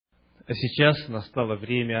А сейчас настало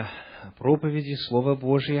время проповеди Слова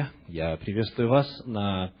Божия. Я приветствую вас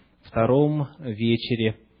на втором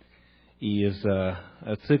вечере из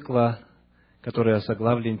цикла, который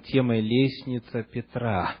озаглавлен темой «Лестница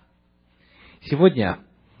Петра». Сегодня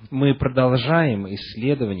мы продолжаем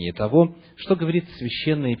исследование того, что говорит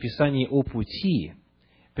Священное Писание о пути,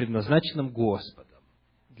 предназначенном Господом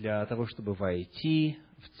для того, чтобы войти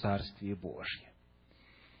в Царствие Божье.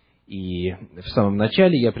 И в самом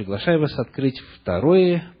начале я приглашаю вас открыть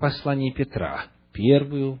второе послание Петра,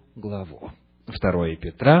 1 главу. 2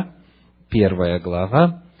 Петра, 1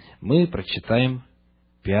 глава, мы прочитаем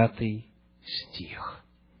 5 стих.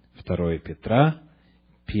 2 Петра,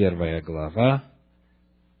 1 глава,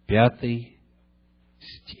 5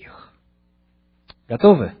 стих.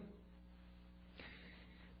 Готовы?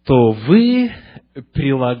 «То вы,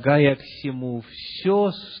 прилагая к сему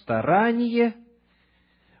все старание,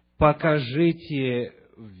 покажите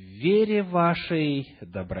в вере вашей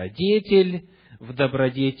добродетель, в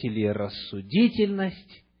добродетели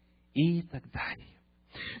рассудительность» и так далее.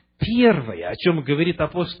 Первое, о чем говорит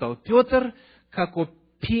апостол Петр, как о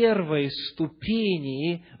первой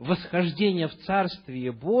ступени восхождения в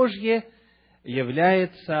Царствие Божье,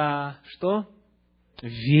 является что?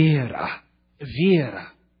 Вера. Вера.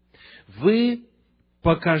 Вы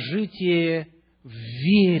покажите в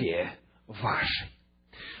вере вашей.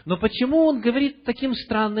 Но почему он говорит таким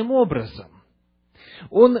странным образом?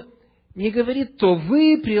 Он не говорит, то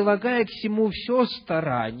вы, прилагая к всему все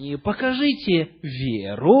старание, покажите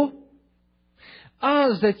веру,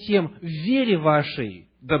 а затем в вере вашей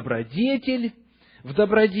добродетель, в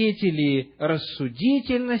добродетели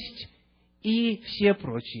рассудительность и все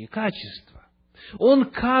прочие качества. Он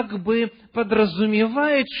как бы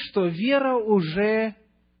подразумевает, что вера уже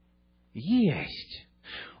есть.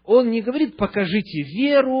 Он не говорит, покажите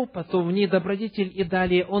веру, потом в ней добродетель и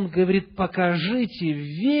далее. Он говорит, покажите в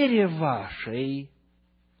вере вашей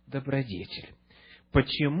добродетель.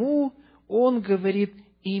 Почему он говорит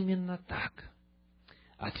именно так?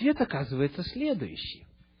 Ответ оказывается следующий.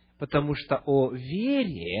 Потому что о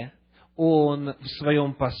вере он в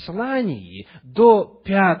своем послании до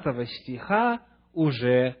 5 стиха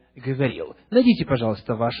уже говорил. Найдите,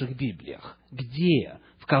 пожалуйста, в ваших Библиях, где,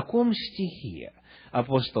 в каком стихе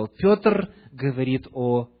апостол Петр говорит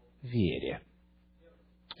о вере.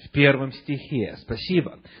 В 1 стихе.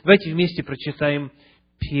 Спасибо. Давайте вместе прочитаем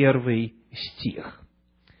 1 стих.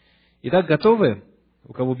 Итак, готовы?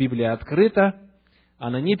 У кого Библия открыта,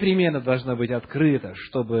 она непременно должна быть открыта,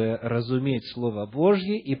 чтобы разуметь Слово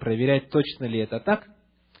Божье и проверять, точно ли это так.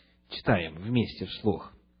 Читаем вместе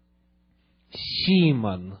вслух.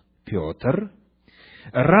 «Симон Петр,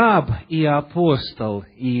 раб и апостол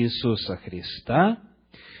Иисуса Христа,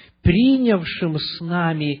 принявшим с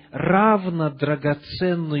нами равно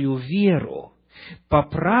драгоценную веру по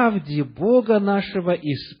правде Бога нашего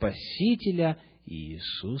и Спасителя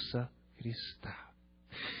Иисуса Христа».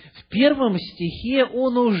 В 1 стихе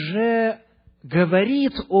он уже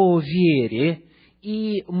говорит о вере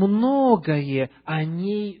и многое о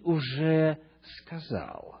ней уже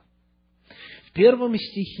сказал. В 1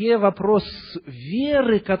 стихе вопрос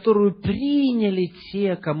веры, которую приняли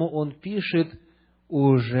те, кому он пишет,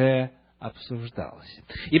 уже обсуждался.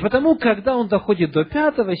 И потому, когда он доходит до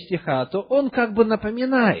 5 стиха, то он как бы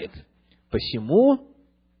напоминает: «Посему,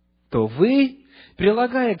 то вы,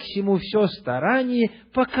 прилагая к всему все старание,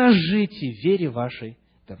 покажите в вере вашей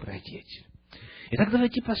добродетель». Итак,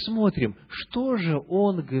 давайте посмотрим, что же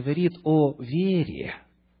он говорит о вере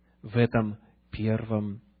в этом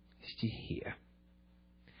 1 стихе.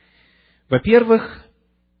 Во-первых,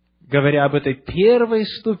 говоря об этой первой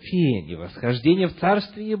ступени восхождения в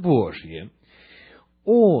Царствие Божье,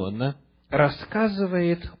 он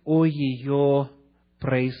рассказывает о ее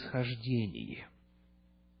происхождении.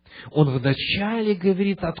 Он вначале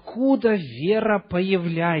говорит, откуда вера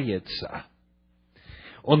появляется.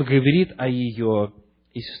 Он говорит о ее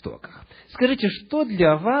истоках. Скажите, что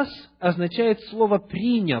для вас означает слово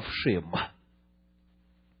 «принявшим»?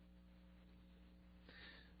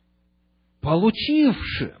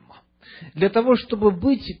 Получившим. Для того, чтобы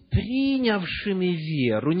быть принявшими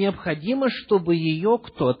веру, необходимо, чтобы ее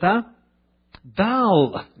кто-то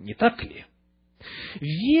дал, не так ли?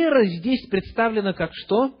 Вера здесь представлена как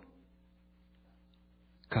что?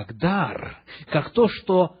 Как дар, как то,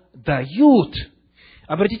 что дают.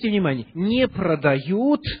 Обратите внимание, не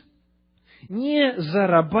продают, не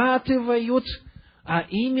зарабатывают, а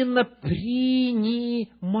именно принимают.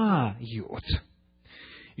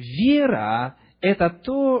 Вера – это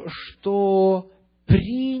то, что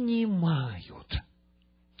принимают.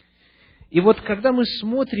 И вот когда мы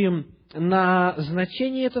смотрим на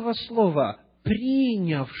значение этого слова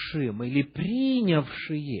 «принявшим» или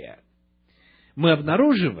 «принявшие», мы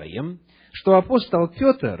обнаруживаем, что апостол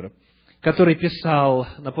Петр, который писал,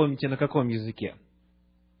 напомните, на каком языке?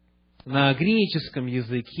 На греческом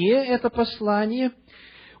языке это послание,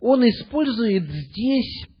 он использует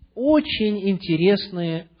здесь очень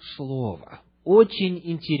интересное слово, очень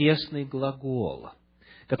интересный глагол,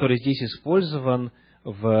 который здесь использован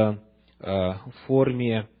в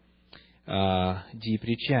форме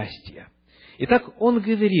деепричастия. Итак, он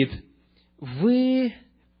говорит: «Вы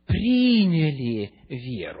приняли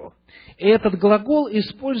веру». Этот глагол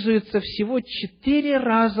используется всего 4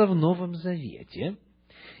 раза в Новом Завете,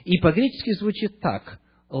 и по-гречески звучит так: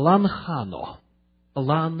 «ланхано».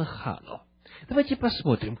 «Ланхано». Давайте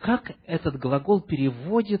посмотрим, как этот глагол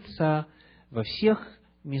переводится во всех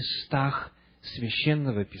местах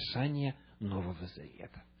Священного Писания Нового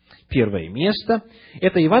Завета. Первое место –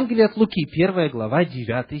 это Евангелие от Луки, 1 глава,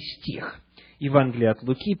 9 стих. Евангелие от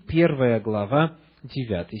Луки, 1 глава,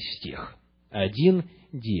 9 стих.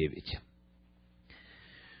 1:9.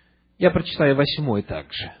 Я прочитаю 8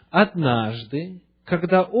 также. «Однажды,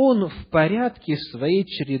 когда он в порядке своей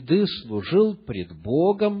череды служил пред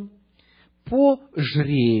Богом, по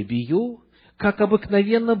жребию, как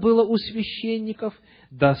обыкновенно было у священников,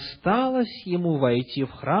 досталось ему войти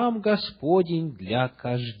в храм Господень для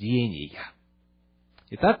кождения».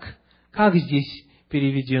 Итак, как здесь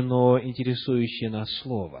переведено интересующее нас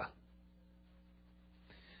слово?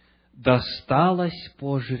 «Досталось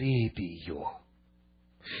по жребию».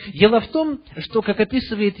 Дело в том, что, как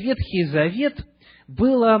описывает Ветхий Завет,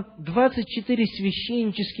 было 24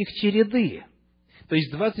 священнических череды, то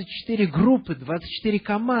есть 24 группы, 24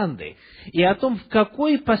 команды. И о том, в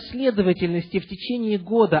какой последовательности в течение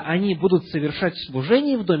года они будут совершать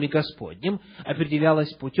служение в Доме Господнем,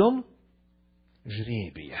 определялось путем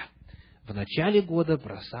жребия. В начале года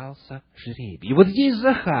бросался жребий. И вот здесь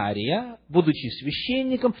Захария, будучи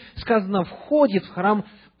священником, сказано, входит в храм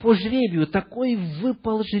по жребию. Такой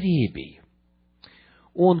выпал жребий.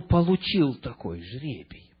 Он получил такой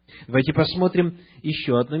жребий. Давайте посмотрим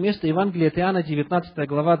еще одно место. Евангелие от Иоанна, 19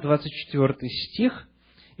 глава, 24 стих.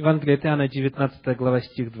 Евангелие от Иоанна, 19 глава,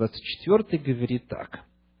 стих 24, говорит так.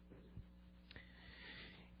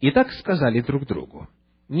 «Итак сказали друг другу: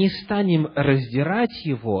 не станем раздирать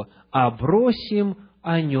его, а бросим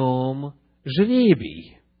о нем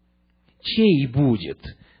жребий. Чей будет?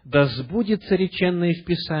 Да сбудется реченное в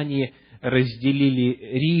Писании: разделили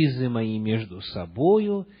ризы мои между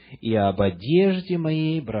собою, и об одежде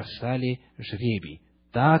моей бросали жребий.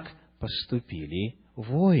 Так поступили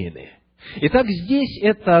воины». Итак, здесь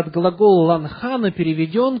этот глагол «ланхано»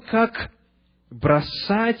 переведен как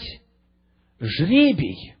 «бросать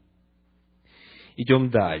жребий».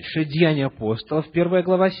 Идем дальше. Деяния апостолов, 1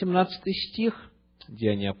 глава, 17 стих.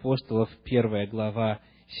 Деяния апостолов, 1 глава,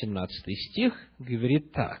 17 стих,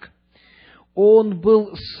 говорит так. «Он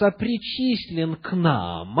был сопричислен к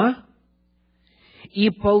нам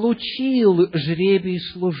и получил жребий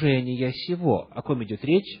служения сего». О ком идет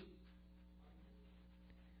речь?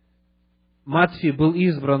 Матфей был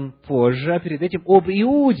избран позже, а перед этим об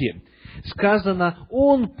Иуде. Сказано,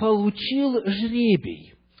 он получил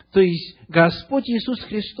жребий. То есть, Господь Иисус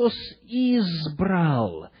Христос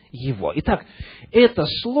избрал его. Итак, это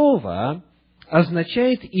слово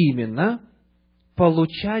означает именно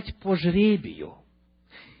получать по жребию.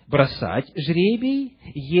 Бросать жребий,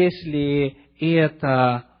 если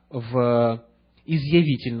это в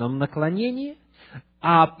изъявительном наклонении,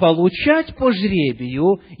 а получать по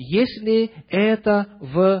жребию, если это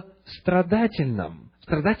в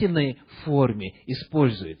страдательной форме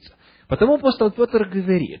используется. Потому апостол Петр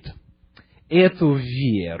говорит, эту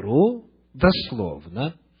веру,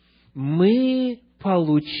 дословно, мы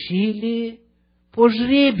получили по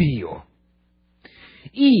жребию.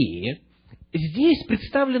 И здесь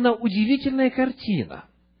представлена удивительная картина.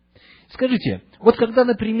 Скажите, вот когда,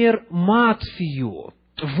 например, Матфею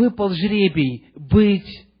выпал жребий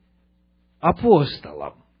быть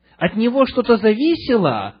апостолом, от него что-то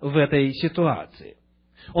зависело в этой ситуации?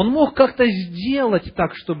 Он мог как-то сделать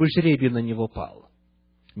так, чтобы жребий на него пал?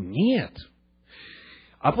 Нет.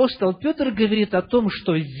 Апостол Петр говорит о том,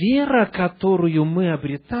 что вера, которую мы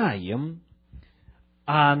обретаем,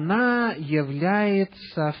 она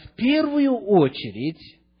является в первую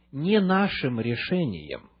очередь не нашим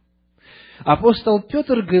решением. Апостол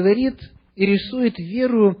Петр говорит и рисует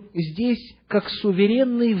веру здесь как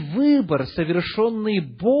суверенный выбор, совершенный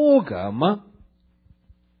Богом,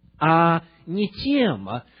 а не тем,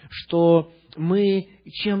 что мы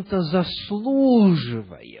чем-то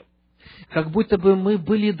заслуживаем. как будто бы мы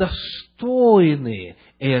были достойны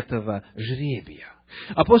этого жребия.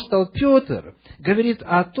 Апостол Петр говорит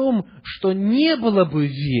о том, что не было бы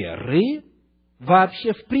веры,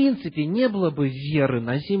 вообще в принципе не было бы веры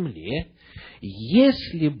на земле,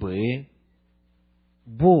 если бы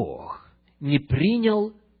Бог не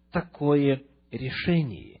принял такое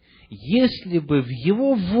решение, если бы в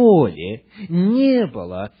Его воле не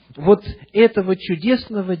было вот этого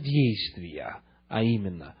чудесного действия, а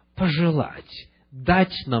именно пожелать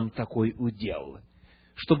дать нам такой удел,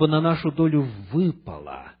 чтобы на нашу долю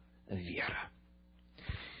выпала вера.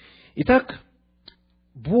 Итак,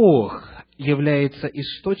 Бог является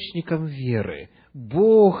источником веры,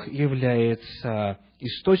 Бог является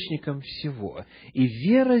источником всего, и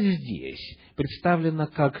вера здесь представлена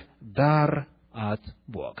как дар от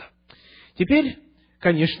Бога. Теперь,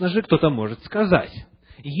 конечно же, кто-то может сказать,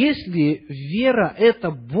 если вера – это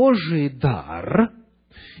Божий дар,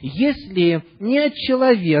 если не от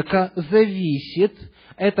человека зависит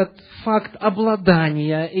этот факт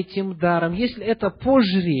обладания этим даром, если это по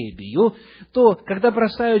жребию, то, когда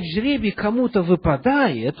бросают жребий, кому-то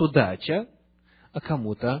выпадает удача, а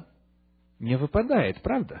кому-то не выпадает,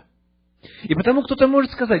 правда? И потому кто-то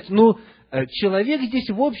может сказать, человек здесь,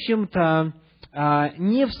 в общем-то,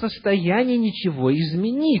 не в состоянии ничего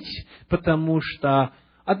изменить, потому что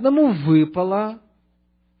одному выпала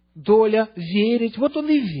доля верить, вот он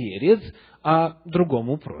и верит, а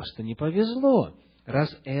другому просто не повезло,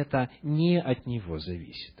 раз это не от него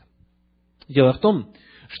зависит. Дело в том,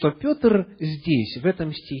 что Петр здесь, в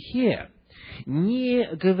этом стихе, не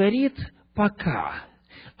говорит пока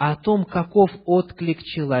о том, каков отклик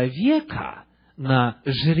человека на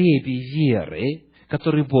жребий веры,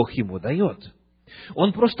 который Бог ему дает.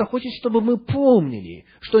 Он просто хочет, чтобы мы помнили,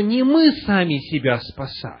 что не мы сами себя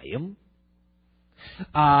спасаем,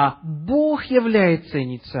 а Бог является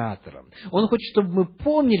инициатором. Он хочет, чтобы мы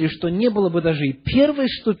помнили, что не было бы даже и первой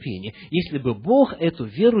ступени, если бы Бог эту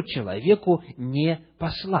веру человеку не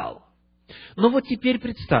послал. Но вот теперь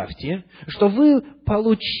представьте, что вы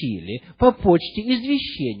получили по почте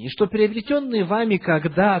извещение, что приобретенный вами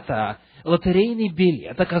когда-то лотерейный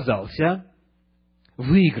билет оказался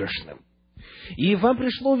выигрышным. И вам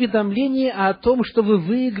пришло уведомление о том, что вы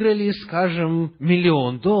выиграли, скажем, $1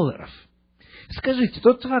 миллион. Скажите,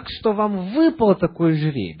 тот факт, что вам выпал такой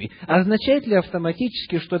жребий, означает ли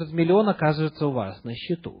автоматически, что этот миллион оказывается у вас на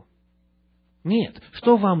счету? Нет.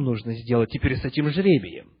 Что вам нужно сделать теперь с этим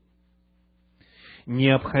жребием?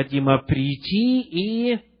 Необходимо прийти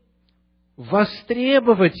и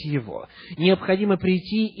востребовать его. Необходимо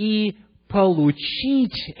прийти и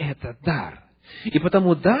получить этот дар. И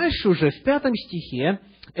потому дальше уже в 5 стихе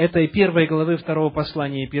этой 1 главы 2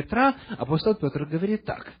 послания Петра апостол Петр говорит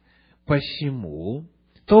так: «Посему,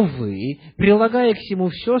 то вы, прилагая к сему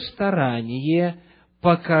все старание,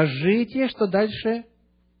 покажите, что дальше,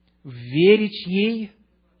 в вере чьей?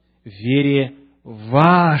 В вере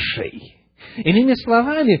вашей». Иными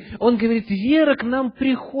словами, он говорит, вера к нам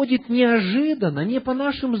приходит неожиданно, не по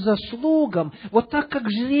нашим заслугам, вот так, как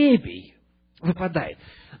жребий выпадает.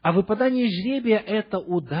 А выпадание жребия – это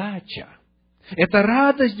удача, это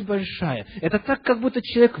радость большая, это так, как будто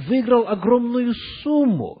человек выиграл огромную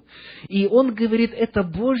сумму. И он говорит, это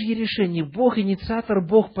Божье решение, Бог инициатор,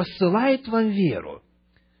 Бог посылает вам веру.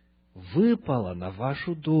 Выпало на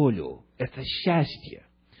вашу долю, это счастье.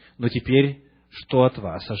 Но теперь что от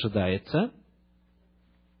вас ожидается?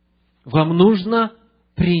 Вам нужно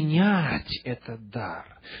принять этот дар.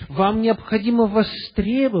 Вам необходимо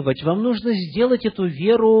востребовать, вам нужно сделать эту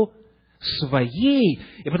веру своей.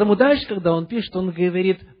 И потому дальше, когда он пишет, он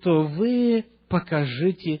говорит, то вы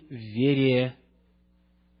покажите в вере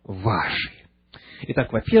вашей.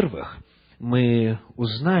 Итак, во-первых, мы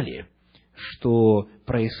узнали, что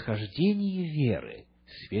происхождение веры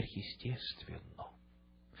сверхъестественно.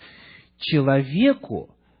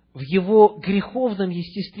 Человеку в его греховном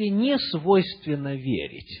естестве не свойственно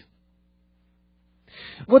верить.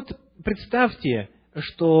 Вот представьте,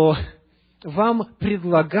 что вам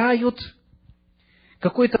предлагают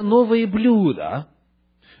какое-то новое блюдо.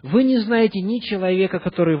 Вы не знаете ни человека,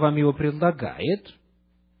 который вам его предлагает.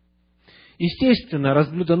 Естественно, раз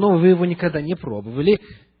блюдо новое, вы его никогда не пробовали.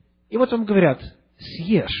 И вот вам говорят,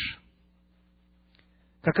 съешь.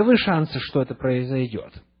 Каковы шансы, что это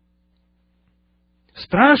произойдет?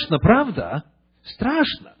 Страшно, правда?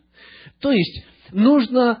 Страшно. То есть,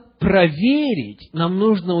 нужно проверить, нам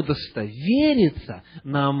нужно удостовериться,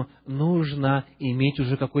 нам нужно иметь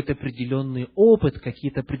уже какой-то определенный опыт,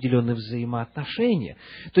 какие-то определенные взаимоотношения.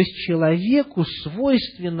 То есть, человеку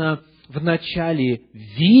свойственно вначале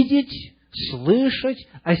видеть, слышать,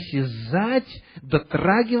 осязать,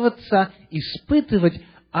 дотрагиваться, испытывать,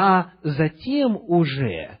 а затем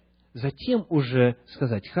уже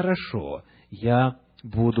сказать: хорошо, я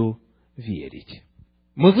буду верить.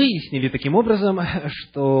 Мы выяснили таким образом,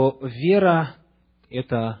 что вера –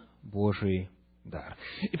 это Божий дар.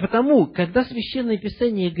 И потому, когда Священное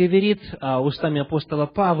Писание говорит устами апостола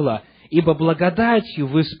Павла: «Ибо благодатью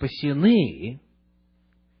вы спасены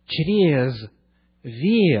через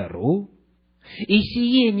веру, и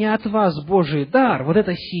сие не от вас Божий дар», вот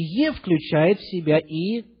это «сие» включает в себя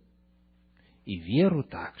и веру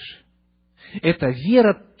также. Эта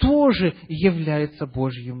вера тоже является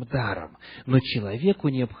Божьим даром, но человеку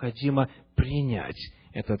необходимо принять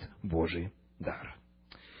этот Божий дар.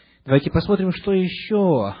 Давайте посмотрим, что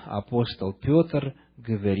еще апостол Петр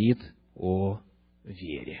говорит о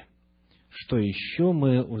вере. Что еще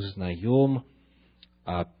мы узнаем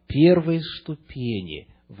о первой ступени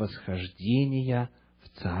восхождения в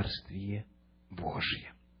Царствие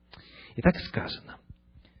Божие. Итак, сказано,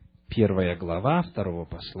 1 глава 2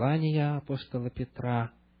 послания апостола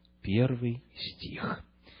Петра, 1 стих.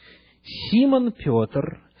 «Симон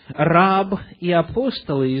Петр, раб и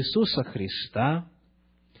апостол Иисуса Христа,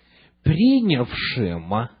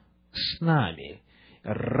 принявшим с нами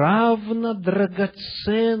равно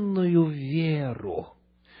драгоценную веру».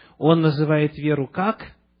 Он называет веру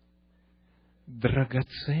как?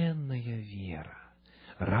 Драгоценная вера.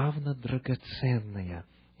 Равно драгоценная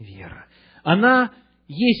вера. Она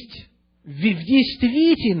есть в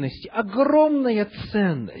действительности огромная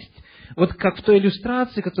ценность. Вот как в той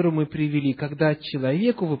иллюстрации, которую мы привели, когда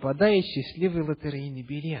человеку выпадает счастливый лотерейный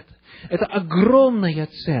билет. Это огромная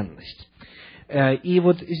ценность. И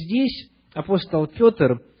вот здесь апостол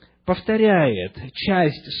Петр повторяет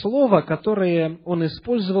часть слова, которое он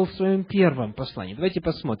использовал в своем первом послании. Давайте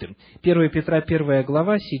посмотрим. 1 Петра, 1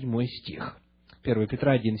 глава, 7 стих. 1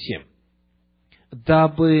 Петра 1:7.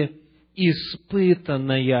 «Дабы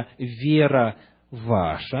испытанная вера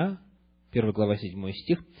ваша», 1 глава, 7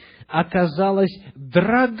 стих, «оказалась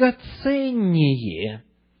драгоценнее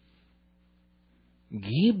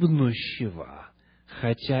гибнущего,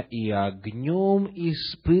 хотя и огнем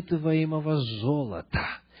испытываемого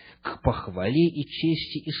золота, к похвале и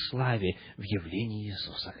чести и славе в явлении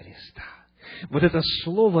Иисуса Христа». Вот это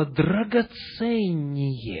слово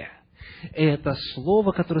 «драгоценнее» – это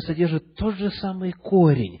слово, которое содержит тот же самый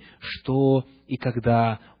корень, что и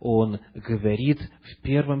когда он говорит в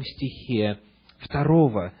 1 стихе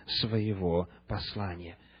 2 своего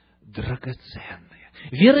послания. Драгоценное.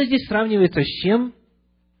 Вера здесь сравнивается с чем?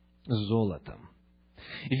 С золотом.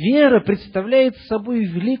 Вера представляет собой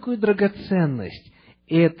великую драгоценность.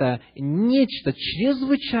 Это нечто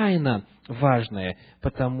чрезвычайно важное,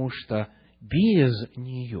 потому что без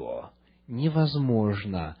нее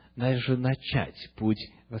невозможно даже начать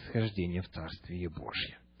путь восхождения в Царствие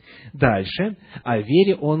Божье. Дальше о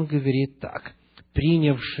вере он говорит так: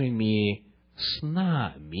 принявшими с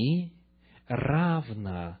нами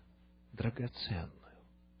равно драгоценную.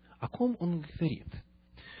 О ком он говорит?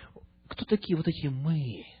 Кто такие вот эти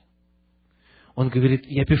мы? Он говорит: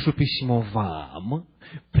 я пишу письмо вам,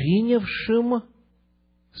 принявшим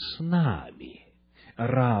с нами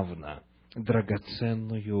равно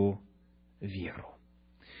драгоценную веру.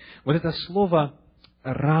 Вот это слово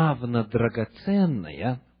 «равно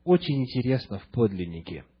драгоценное» очень интересно в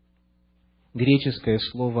подлиннике. Греческое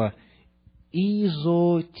слово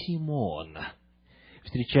 «изотимон»,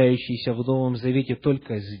 встречающееся в Новом Завете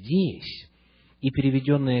только здесь и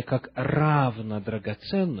переведенное как «равно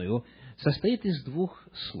драгоценную», состоит из двух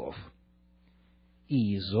слов.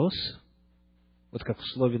 «Изос», вот как в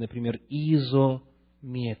слове, например,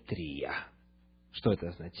 «изометрия». Что это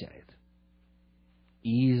означает?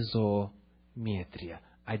 Изометрия,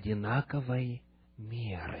 одинаковой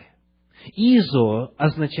меры. Изо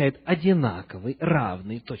означает одинаковый,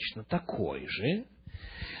 равный, точно такой же.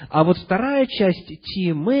 А вот вторая часть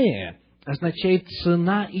тиме означает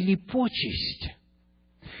цена или почесть.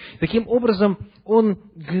 Таким образом, он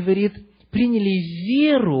говорит, приняли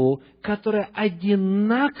веру, которая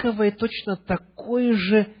одинаковой, точно такой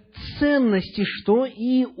же ценности, что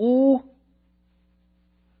и у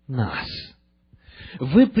нас.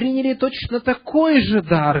 Вы приняли точно такой же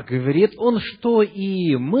дар, говорит он, что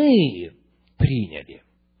и мы приняли.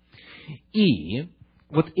 И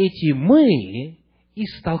вот эти «мы»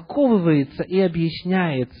 истолковывается и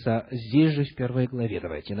объясняется здесь же в 1 главе.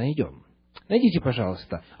 Давайте найдем. Найдите,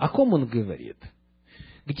 пожалуйста, о ком он говорит.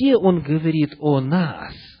 Где он говорит о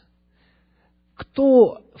нас?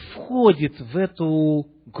 Кто входит в эту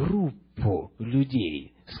группу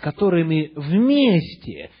людей, с которыми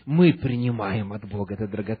вместе мы принимаем от Бога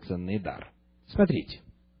этот драгоценный дар. Смотрите.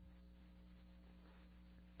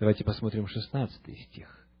 Давайте посмотрим 16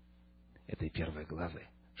 стих этой 1 главы.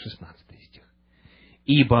 16 стих.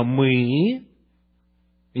 «Ибо мы»,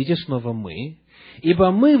 видите, снова мы, «ибо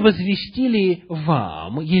мы возвестили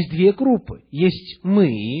вам», есть две группы, есть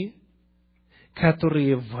мы,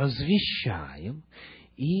 которые возвещаем,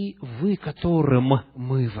 и вы, которым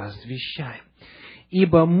мы возвещаем.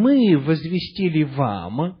 «Ибо мы возвестили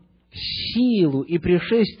вам силу и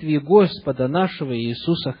пришествие Господа нашего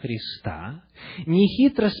Иисуса Христа, не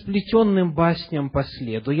хитро сплетенным басням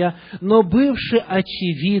последуя, но бывши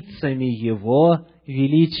очевидцами Его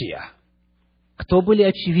величия». Кто были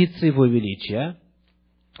очевидцы Его величия?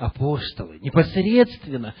 Апостолы,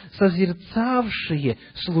 непосредственно созерцавшие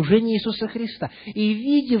служение Иисуса Христа и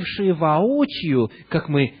видевшие воочию, как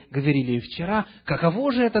мы говорили вчера,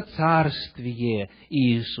 каково же это царствие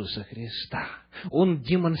Иисуса Христа. Он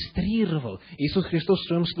демонстрировал, Иисус Христос в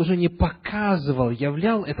своем служении показывал,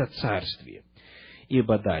 являл это царствие.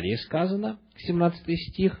 Ибо далее сказано, 17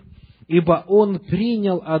 стих, «Ибо Он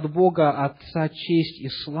принял от Бога Отца честь и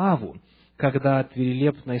славу, когда от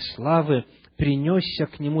великолепной славы принесся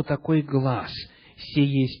к Нему такой глас: «Сей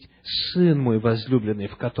есть Сын мой возлюбленный,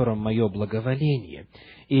 в котором мое благоволение».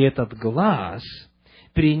 И этот глас,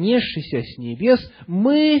 принесшийся с небес,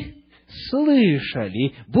 мы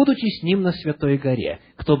слышали, будучи с Ним на Святой горе.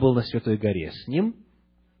 Кто был на Святой горе с Ним?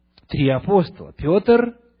 3 апостола: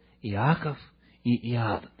 Петр, Иаков и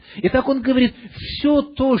Иоанн. Итак, он говорит, все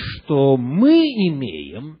то, что мы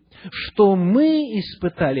имеем, что мы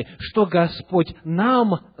испытали, что Господь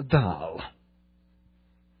нам дал.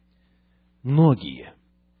 Многие,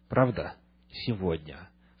 правда, сегодня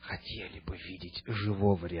хотели бы видеть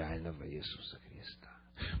живого, реального Иисуса Христа.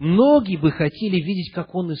 Многие бы хотели видеть,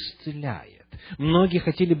 как Он исцеляет. Многие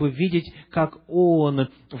хотели бы видеть, как Он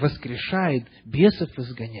воскрешает, бесов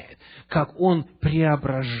изгоняет, как Он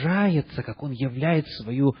преображается, как Он являет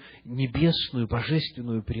свою небесную,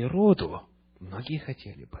 божественную природу. Многие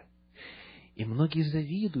хотели бы. И многие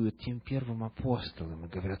завидуют тем первым апостолам и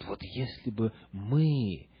говорят, вот если бы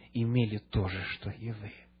мы имели то же, что и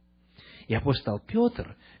вы. И апостол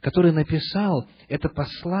Петр, который написал это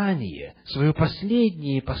послание, свое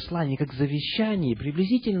последнее послание, как завещание,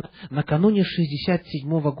 приблизительно накануне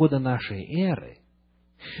 67-го года нашей эры,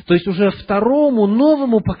 то есть уже второму,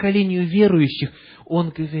 новому поколению верующих, он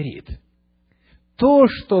говорит, то,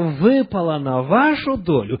 что выпало на вашу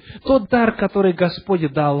долю, тот дар, который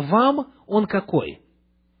Господь дал вам, он какой?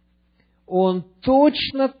 Он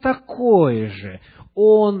точно такой же,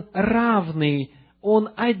 он равный, он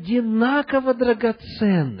одинаково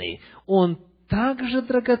драгоценный, он так же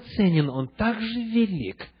драгоценен, он так же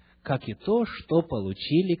велик, как и то, что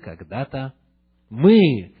получили когда-то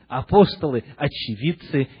мы, апостолы,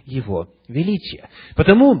 очевидцы Его величия.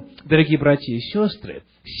 Потому, дорогие братья и сестры,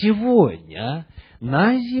 сегодня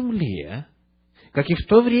на земле, как и в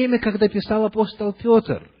то время, когда писал апостол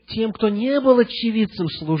Петр, тем, кто не был очевидцем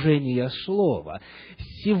служения Слова,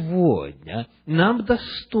 сегодня нам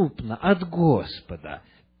доступна от Господа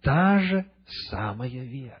та же самая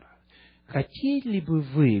вера. Хотели бы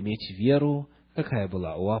вы иметь веру, какая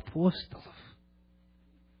была у апостолов?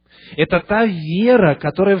 Это та вера,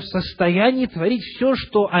 которая в состоянии творить все,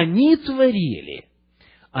 что они творили.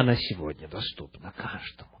 Она сегодня доступна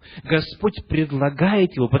каждому. Господь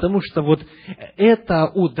предлагает его, потому что вот эта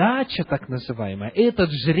удача, так называемая,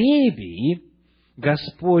 этот жребий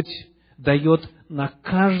Господь дает на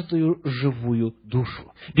каждую живую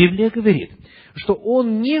душу. Библия говорит, что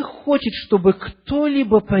Он не хочет, чтобы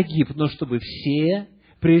кто-либо погиб, но чтобы все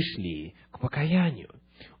пришли к покаянию.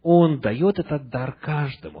 Он дает этот дар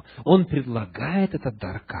каждому. Он предлагает этот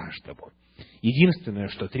дар каждому. Единственное,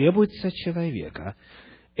 что требуется от человека,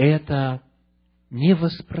 это не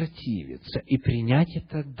воспротивиться и принять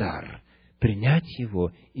этот дар, принять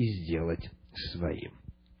его и сделать своим.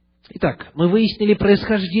 Итак, мы выяснили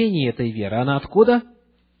происхождение этой веры. Она откуда?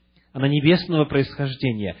 Она небесного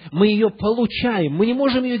происхождения. Мы ее получаем, мы не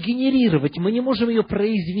можем ее генерировать, мы не можем ее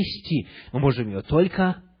произвести. Мы можем ее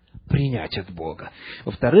только принять от Бога.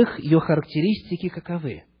 Во-вторых, ее характеристики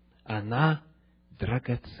каковы? Она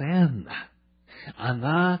драгоценна.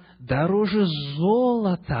 Она дороже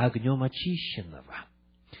золота огнем очищенного.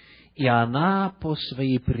 И она по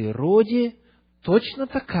своей природе точно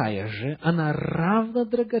такая же, она равно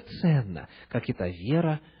драгоценна, как и та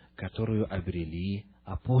вера, которую обрели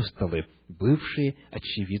апостолы, бывшие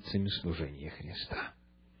очевидцами служения Христа.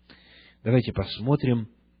 Давайте посмотрим,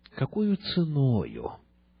 какую ценою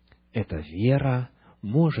эта вера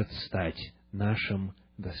может стать нашим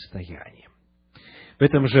достоянием. В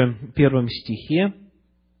этом же 1 стихе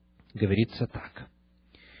говорится так.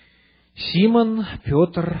 «Симон,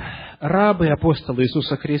 Петр, раб и апостол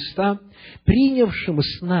Иисуса Христа, принявшим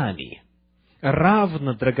с нами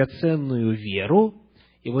равно драгоценную веру»,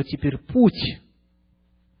 и вот теперь путь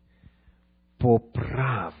по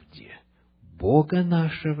правде Бога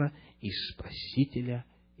нашего и Спасителя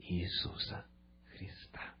Иисуса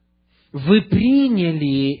Христа. Вы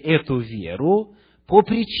приняли эту веру по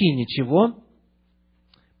причине чего?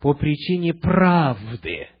 По причине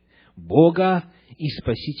правды Бога и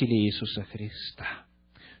Спасителя Иисуса Христа.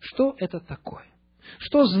 Что это такое?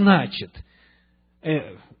 Что значит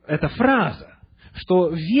эта фраза, что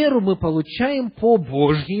веру мы получаем по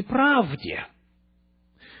Божьей правде,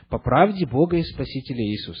 по правде Бога и Спасителя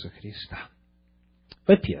Иисуса Христа?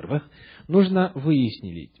 Во-первых, нужно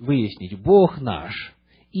выяснить, Бог наш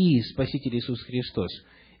и Спаситель Иисус Христос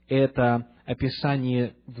 – это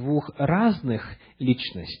описание двух разных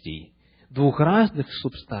личностей, двух разных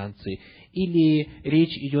субстанций, или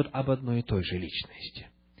речь идет об одной и той же личности.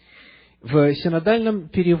 В синодальном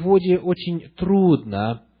переводе очень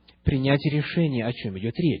трудно принять решение, о чем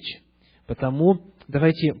идет речь. Потому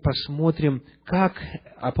давайте посмотрим, как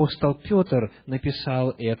апостол Петр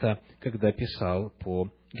написал это, когда писал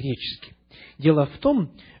по-гречески. Дело в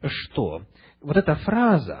том, что вот эта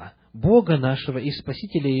фраза Бога нашего и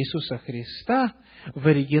Спасителя Иисуса Христа в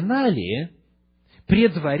оригинале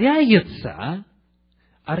предваряется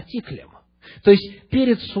артиклем. То есть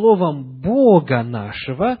перед словом Бога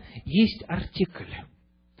нашего есть артикль.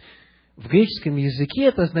 В греческом языке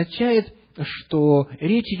это означает, что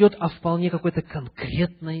речь идет о вполне какой-то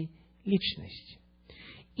конкретной личности.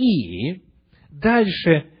 И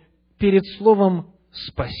дальше перед словом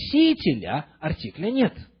Спасителя артикля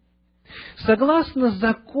нет. Согласно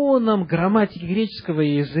законам грамматики греческого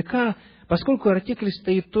языка, поскольку артикль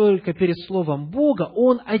стоит только перед словом Бога,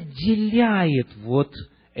 он отделяет вот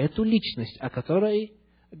эту личность, о которой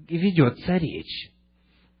ведется речь,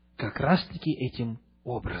 как раз-таки этим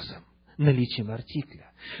образом, наличием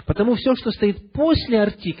артикля. Потому все, что стоит после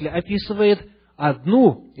артикля, описывает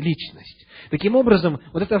одну личность. Таким образом,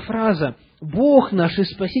 вот эта фраза «Бог наш и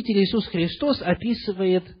Спаситель Иисус Христос»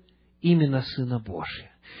 описывает именно Сына Божия.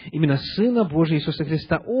 Именно Сына Божия Иисуса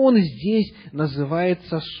Христа. Он здесь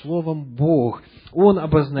называется словом «Бог». Он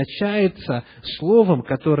обозначается словом,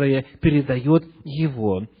 которое передает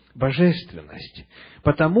Его божественность.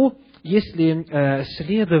 Потому, если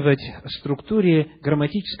следовать структуре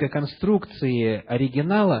грамматической конструкции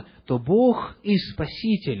оригинала, то Бог и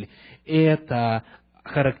Спаситель – это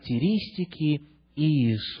характеристики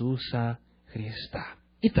Иисуса Христа.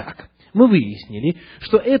 Итак, мы выяснили,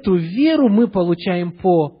 что эту веру мы получаем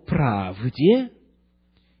по правде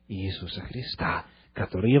Иисуса Христа,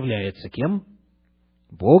 который является кем?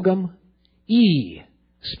 Богом и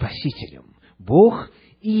Спасителем. Бог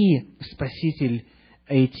и Спаситель –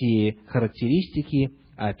 эти характеристики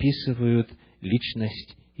описывают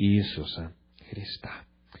личность Иисуса Христа.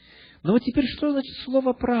 Но вот теперь, что значит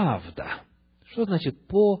слово «правда»? Что значит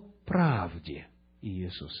 «по правде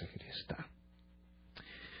Иисуса Христа»?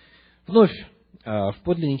 Вновь в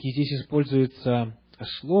подлиннике здесь используется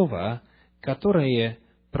слово, которое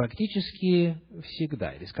практически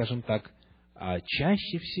всегда, или, скажем так,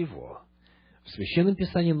 чаще всего в Священном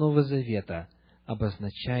Писании Нового Завета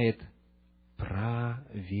обозначает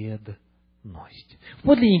праведность. В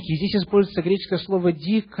подлиннике здесь используется греческое слово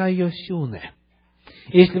 «дикайосюне».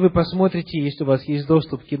 Если вы посмотрите, если у вас есть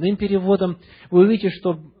доступ к иным переводам, вы увидите,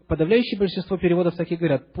 что подавляющее большинство переводов так и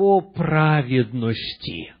говорят «по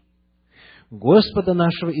праведности Господа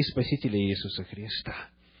нашего и Спасителя Иисуса Христа».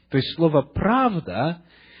 То есть слово «правда»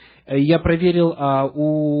 я проверил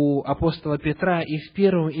у апостола Петра и в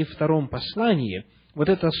первом, и втором послании. Вот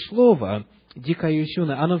это слово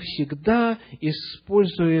 «дикайосюна», оно всегда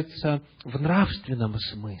используется в нравственном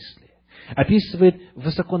смысле, описывает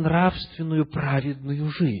высоконравственную, праведную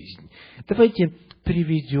жизнь. Давайте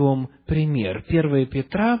приведем пример. 1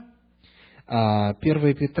 Петра,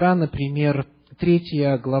 например,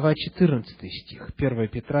 3 глава, 14 стих. 1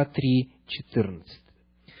 Петра 3, 14.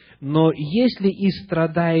 «Но если и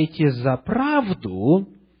страдаете за правду,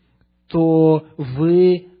 то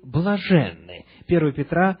вы блаженны». 1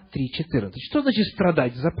 Петра 3, 14. Что значит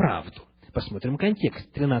страдать за правду? Посмотрим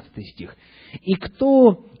контекст, 13 стих. «И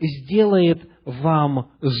кто сделает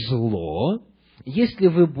вам зло, если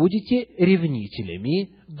вы будете ревнителями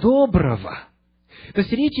доброго?» То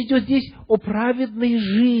есть речь идет здесь о праведной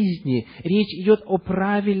жизни, речь идет о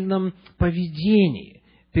правильном поведении.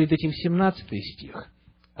 Перед этим 17 стих.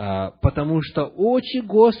 «Потому что очи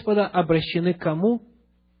Господа обращены к кому?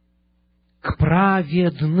 К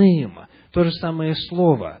праведным». то же самое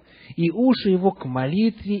слово, и уши его к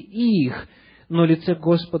молитве их, но лице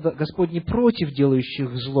Господне против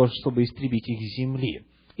делающих зло, чтобы истребить их с земли.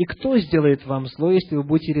 И кто сделает вам зло, если вы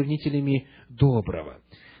будете ревнителями доброго?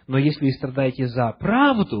 Но если вы страдаете за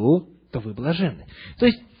правду, то вы блаженны». То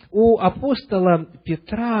есть, у апостола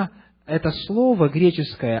Петра это слово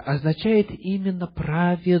греческое означает именно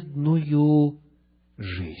праведную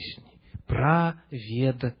жизнь,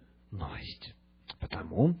 праведность.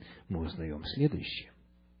 Потому мы узнаем следующее.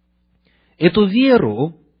 Эту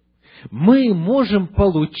веру мы можем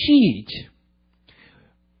получить,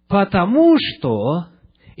 потому что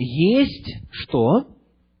есть что?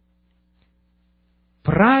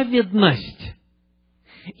 Праведность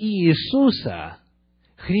Иисуса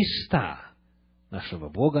Христа, нашего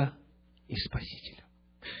Бога и Спасителя.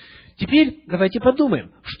 Теперь давайте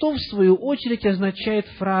подумаем, что в свою очередь означает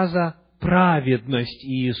фраза «праведность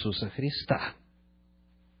Иисуса Христа».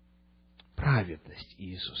 Праведность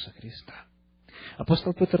Иисуса Христа.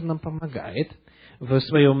 Апостол Петр нам помогает в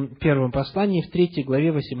своем первом послании, в 3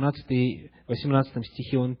 главе 18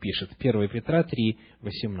 стихе он пишет, 1 Петра 3,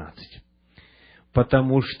 18.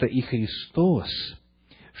 «Потому что и Христос,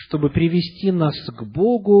 чтобы привести нас к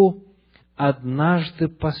Богу, однажды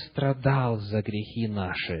пострадал за грехи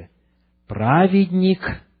наши,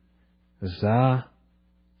 праведник за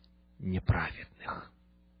неправедных».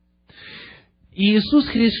 Иисус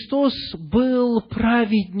Христос был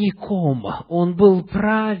праведником, Он был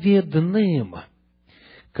праведным,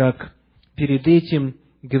 как перед этим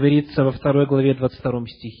говорится во 2 главе 22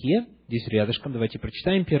 стихе, здесь рядышком, давайте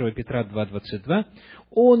прочитаем, 1 Петра 2, 22.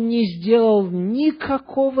 «Он не сделал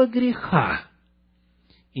никакого греха,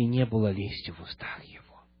 и не было лести в устах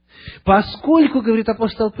его». Поскольку, говорит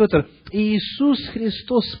апостол Петр, Иисус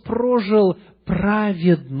Христос прожил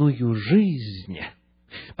праведную жизнь,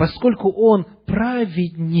 поскольку Он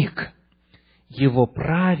праведник, Его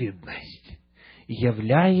праведность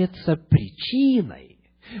является причиной,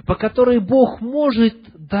 по которой Бог может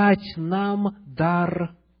дать нам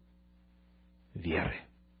дар веры.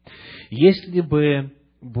 Если бы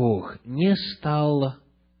Бог не стал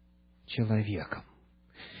человеком,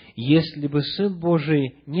 если бы Сын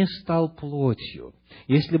Божий не стал плотью,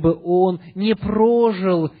 если бы Он не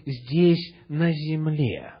прожил здесь на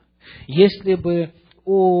земле, если бы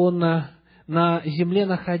Он, на земле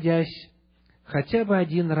находясь, хотя бы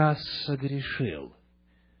один раз согрешил,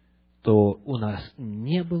 то у нас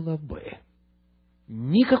не было бы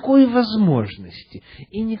никакой возможности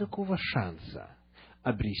и никакого шанса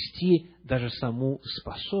обрести даже саму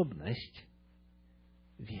способность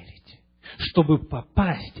верить, чтобы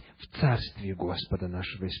попасть в Царствие Господа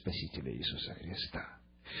нашего и Спасителя Иисуса Христа.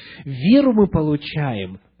 Веру мы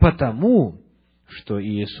получаем потому, что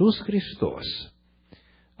Иисус Христос,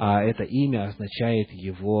 а это имя означает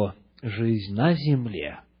Его жизнь на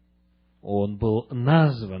земле, Он был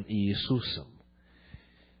назван Иисусом,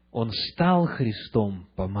 Он стал Христом,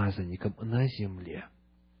 помазанником на земле.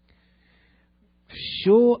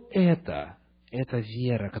 Все это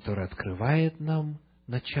вера, которая открывает нам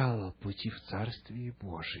начало пути в Царствие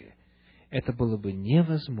Божие. Это было бы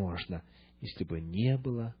невозможно, если бы не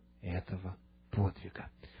было этого подвига.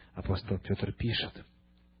 Апостол Петр пишет,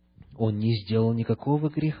 он не сделал никакого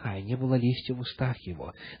греха, и не было лести в устах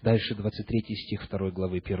его. Дальше 23 стих 2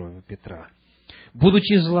 главы 1 Петра.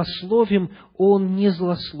 «Будучи злословим, он не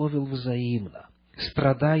злословил взаимно,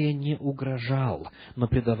 страдая не угрожал, но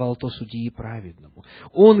предавал то судьи праведному.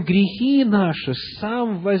 Он грехи наши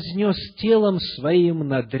сам вознес телом своим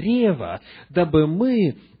на древо, дабы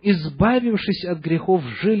мы, избавившись от грехов,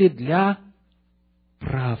 жили для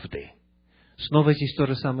правды». Снова здесь то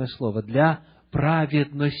же самое слово, для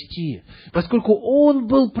праведности. Поскольку Он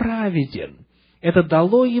был праведен, это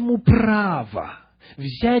дало Ему право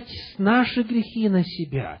взять наши грехи на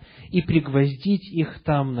себя и пригвоздить их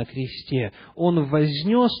там на кресте. Он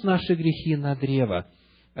вознес наши грехи на древо.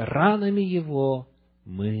 Ранами Его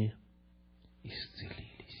мы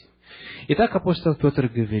исцелились. Итак, апостол Петр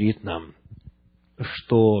говорит нам,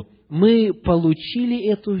 что мы получили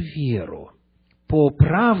эту веру по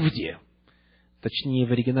правде, точнее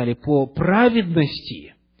в оригинале, по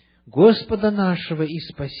праведности Господа нашего и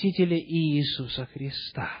Спасителя Иисуса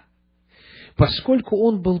Христа. Поскольку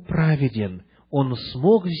Он был праведен, Он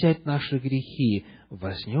смог взять наши грехи,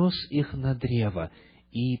 вознес их на древо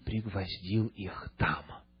и пригвоздил их там.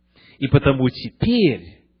 И потому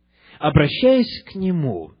теперь, обращаясь к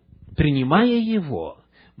Нему, принимая Его,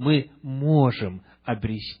 мы можем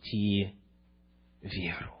обрести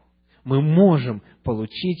веру. Мы можем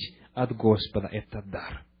получить от Господа этот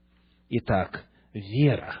дар. Итак,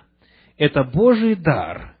 вера – это Божий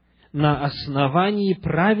дар, на основании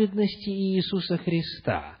праведности Иисуса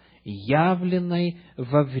Христа, явленной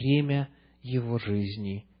во время Его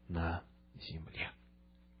жизни на земле.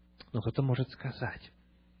 Но кто-то может сказать: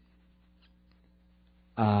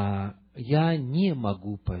 а я не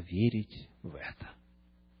могу поверить в это.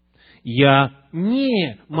 Я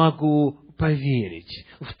не могу поверить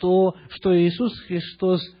в то, что Иисус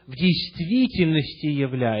Христос в действительности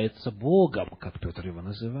является Богом, как Петр его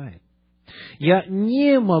называет. Я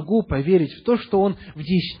не могу поверить в то, что Он в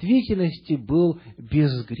действительности был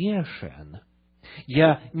безгрешен.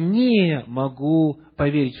 Я не могу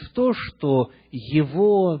поверить в то, что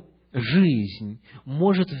Его жизнь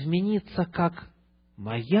может вмениться как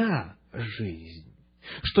моя жизнь,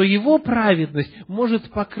 что Его праведность может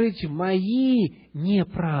покрыть мои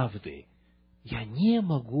неправды. Я не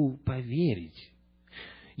могу поверить.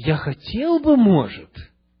 Я хотел бы, может,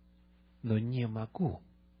 но не могу.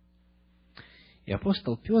 И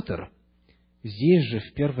апостол Петр здесь же,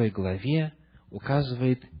 в 1 главе,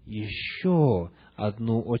 указывает еще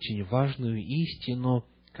одну очень важную истину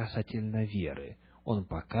касательно веры. Он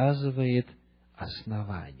показывает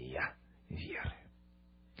основания веры.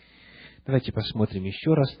 Давайте посмотрим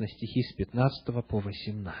еще раз на стихи с 15 по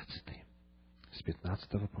 18. С 15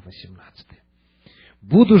 по 18.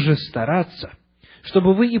 «Буду же стараться,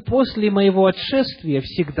 чтобы вы и после моего отшествия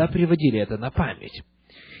всегда приводили это на память.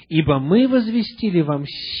 Ибо мы возвестили вам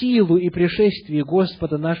силу и пришествие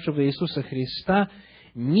Господа нашего Иисуса Христа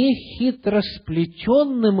не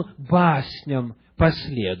хитросплетенным басням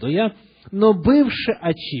последуя, но бывши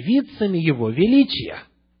очевидцами Его величия».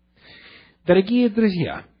 Дорогие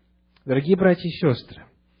друзья, дорогие братья и сестры,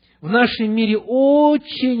 в нашем мире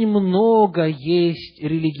очень много есть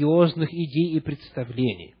религиозных идей и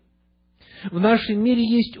представлений. В нашем мире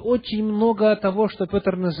есть очень много того, что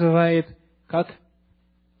Петр называет как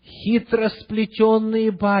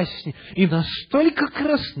хитросплетенные басни. И настолько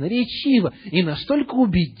красноречиво, и настолько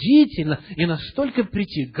убедительно, и настолько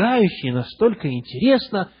притягающе, и настолько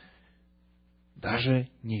интересно, даже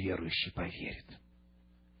неверующий поверит.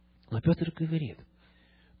 Но Петр говорит: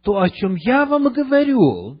 то, о чем я вам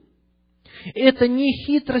говорю, это не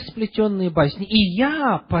хитросплетенные басни. И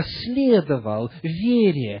я последовал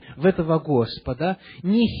вере в этого Господа,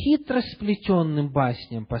 не хитросплетенным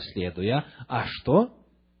басням последуя, а что?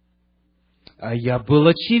 А я был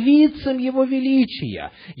очевидцем Его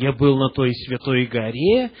величия. Я был на той святой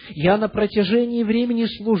горе, я на протяжении времени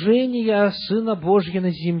служения Сына Божьего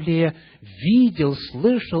на земле видел,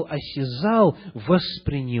 слышал, осязал,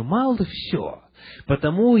 воспринимал все.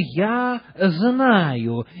 Потому я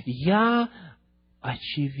знаю, я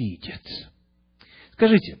очевидец.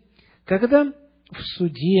 Скажите, когда в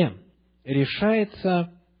суде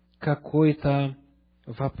решается какой-то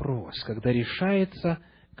вопрос, когда решается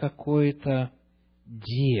какое-то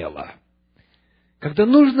дело, когда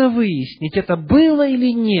нужно выяснить, это было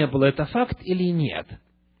или не было, это факт или нет,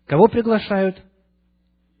 кого приглашают?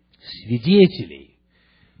 Свидетелей.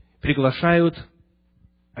 Приглашают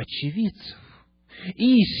очевидцев.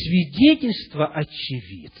 И свидетельство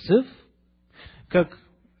очевидцев, как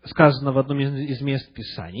сказано в одном из мест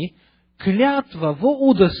Писаний, клятва во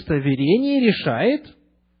удостоверении решает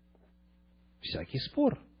всякий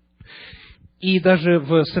спор. И даже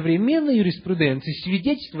в современной юриспруденции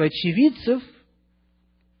свидетельства очевидцев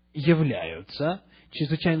являются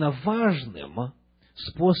чрезвычайно важным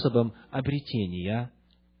способом обретения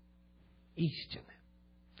истины.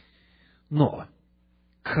 Но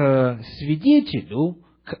к свидетелю,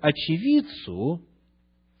 к очевидцу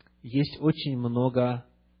есть очень много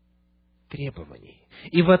требований.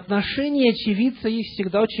 И в отношении очевидца есть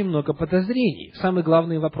всегда очень много подозрений. Самый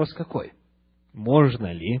главный вопрос какой?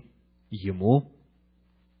 Можно ли ему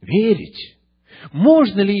верить?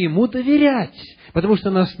 Можно ли ему доверять? Потому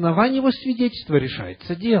что на основании его свидетельства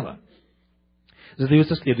решается дело.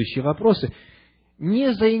 Задаются следующие вопросы.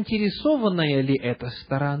 Не заинтересованная ли эта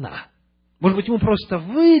сторона? Может быть, ему просто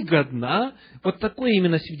выгодно вот такое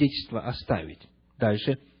именно свидетельство оставить.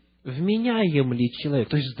 Дальше. Вменяем ли человек,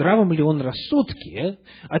 то есть в здравом ли он рассудке,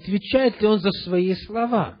 отвечает ли он за свои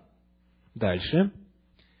слова? Дальше.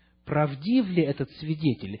 Правдив ли этот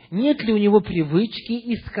свидетель? Нет ли у него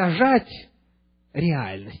привычки искажать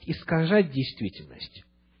реальность, искажать действительность?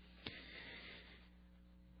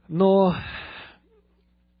 Но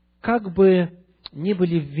как бы ни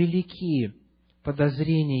были велики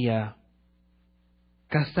подозрения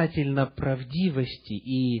касательно правдивости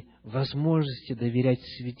и возможности доверять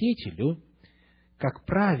свидетелю, как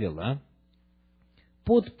правило,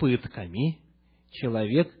 под пытками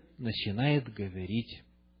человек начинает говорить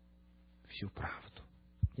всю правду.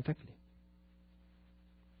 Не так ли?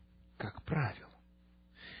 Как правило.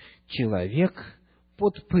 человек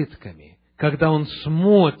под пытками, когда он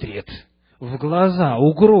смотрит в глаза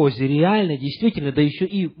угрозе реальной, действительно, да еще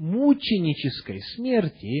и мученической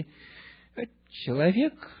смерти,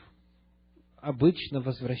 человек обычно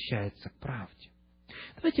возвращается к правде.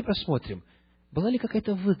 Давайте посмотрим, была ли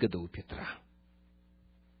какая-то выгода у Петра.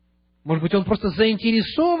 Может быть, он просто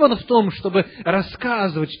заинтересован в том, чтобы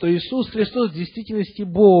рассказывать, что Иисус Христос в действительности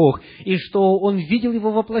Бог, и что Он видел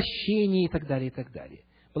Его воплощение, и так далее, и так далее.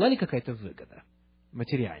 Была ли какая-то выгода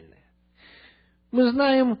материальная? Мы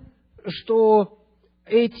знаем, что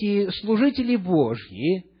эти служители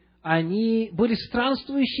Божьи, они были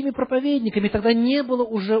странствующими проповедниками, тогда не было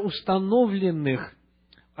уже установленных,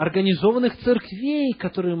 организованных церквей,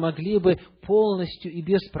 которые могли бы полностью и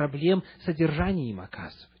без проблем содержание им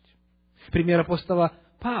оказывать. Пример апостола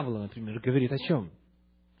Павла, например, говорит о чем?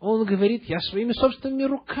 Он говорит: я своими собственными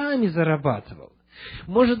руками зарабатывал.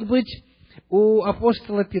 Может быть, у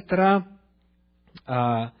апостола Петра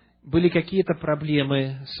были какие-то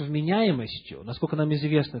проблемы с вменяемостью. Насколько нам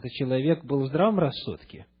известно, этот человек был в здравом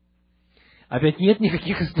рассудке. Опять нет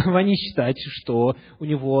никаких оснований считать, что у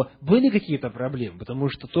него были какие-то проблемы, потому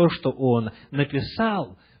что то, что он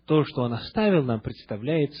написал, то, что он оставил, нам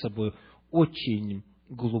представляет собой очень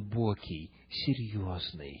глубокий,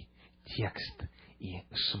 серьезный текст и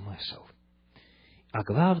смысл. А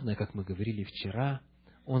главное, как мы говорили вчера,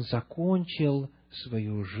 он закончил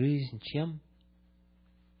свою жизнь чем?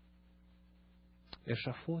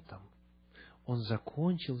 Эшафотом. Он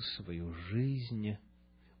закончил свою жизнь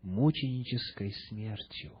мученической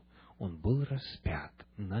смертью. Он был распят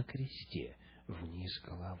на кресте вниз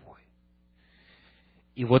головой.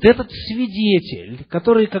 И вот этот свидетель,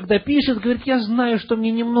 который, когда пишет, говорит: я знаю, что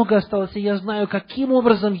мне немного осталось, и я знаю, каким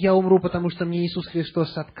образом я умру, потому что мне Иисус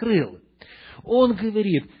Христос открыл. Он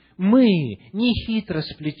говорит: мы не хитро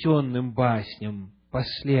сплетенным басням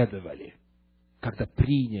последовали, когда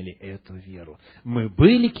приняли эту веру. Мы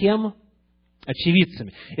были кем?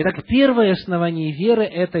 Очевидцами. Итак, первое основание веры –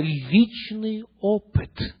 это личный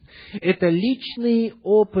опыт. Это личный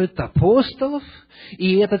опыт апостолов,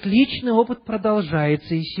 и этот личный опыт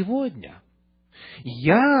продолжается и сегодня.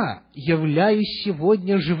 Я являюсь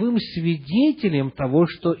сегодня живым свидетелем того,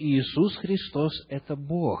 что Иисус Христос – это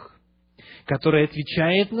Бог, который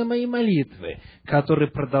отвечает на мои молитвы,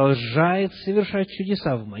 который продолжает совершать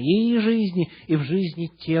чудеса в моей жизни и в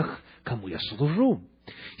жизни тех, кому я служу.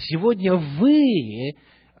 Сегодня вы,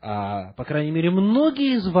 по крайней мере,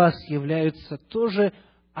 многие из вас являются тоже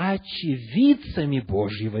очевидцами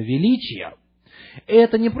Божьего величия.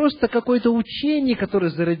 Это не просто какое-то учение, которое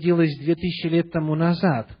зародилось 2000 лет тому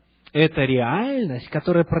назад. Это реальность,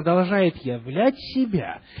 которая продолжает являть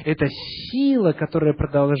себя. Это сила, которая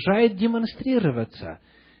продолжает демонстрироваться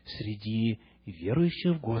среди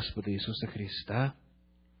верующих в Господа Иисуса Христа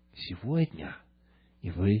сегодня. И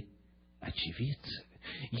вы очевидцы.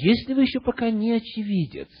 Если вы еще пока не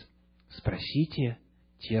очевидец, спросите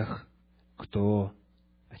тех, кто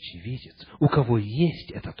очевидец, у кого есть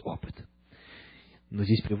этот опыт. Но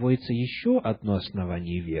здесь приводится еще одно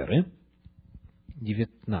основание веры.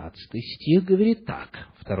 19 стих говорит так,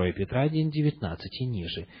 2 Петра 1:19 и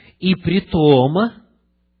ниже. «И притом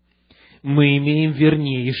мы имеем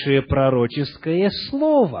вернейшее пророческое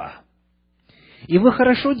слово. И вы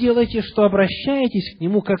хорошо делаете, что обращаетесь к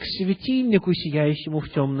нему, как к светильнику, сияющему в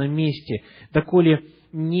темном месте, доколе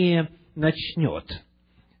не начнет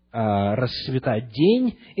расцветать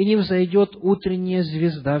день, и не взойдет утренняя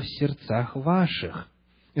звезда в сердцах ваших,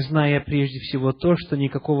 зная прежде всего то, что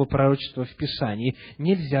никакого пророчества в Писании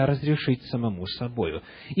нельзя разрешить самому собою.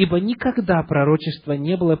 Ибо никогда пророчество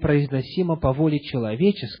не было произносимо по воле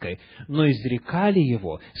человеческой, но изрекали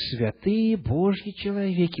его святые Божьи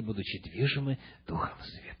человеки, будучи движимы Духом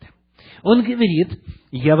Святым». Он говорит: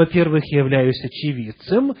 я, во-первых, являюсь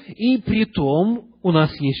очевидцем, и притом у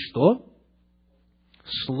нас есть что?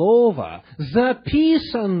 Слово,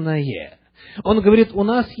 записанное. Он говорит, у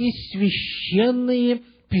нас есть священные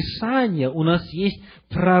Писания, у нас есть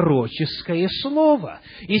пророческое слово.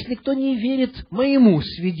 Если кто не верит моему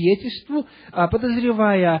свидетельству,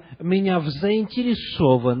 подозревая меня в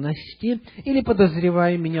заинтересованности, или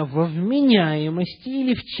подозревая меня во вменяемости,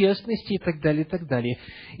 или в честности, и так далее,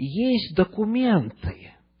 есть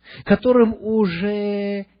документы, которым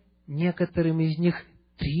уже некоторым из них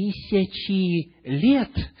 1000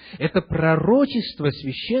 лет. Это пророчество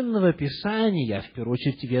Священного Писания, в первую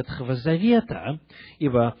очередь Ветхого Завета,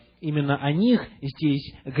 ибо именно о них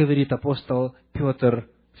здесь говорит апостол Петр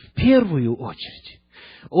в первую очередь.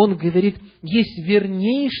 Он говорит, есть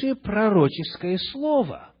вернейшее пророческое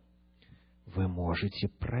слово. Вы можете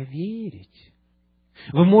проверить.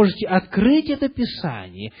 Вы можете открыть это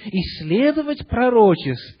Писание, исследовать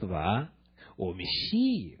пророчества о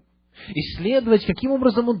Мессии, исследовать, каким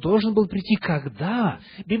образом Он должен был прийти, когда.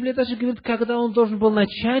 Библия даже говорит, когда Он должен был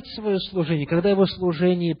начать свое служение, когда Его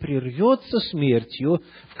служение прервется смертью,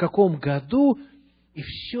 в каком году. И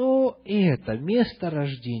все это, место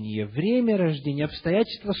рождения, время рождения,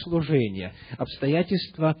 обстоятельства служения,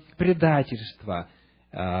 обстоятельства предательства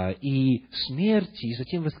и смерти, и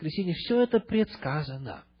затем воскресения, все это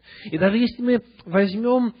предсказано. И даже если мы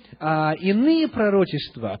возьмем иные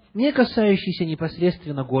пророчества, не касающиеся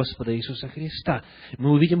непосредственно Господа Иисуса Христа,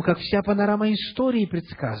 мы увидим, как вся панорама истории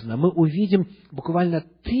предсказана. Мы увидим буквально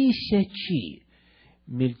тысячи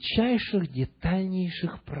мельчайших,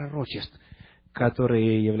 детальнейших пророчеств,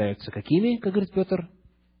 которые являются какими, как говорит Петр?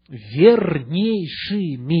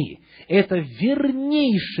 Вернейшими. Это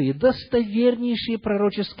вернейшее, достовернейшее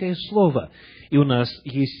пророческое слово. И у нас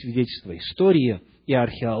есть свидетельства истории, и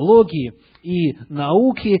археологии, и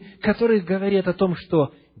науки, которые говорят о том,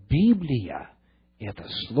 что Библия – это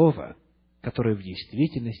слово, которое в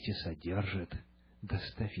действительности содержит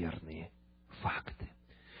достоверные факты.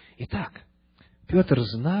 Итак, Петр,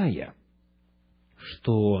 зная,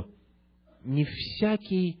 что не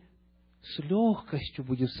всякий с легкостью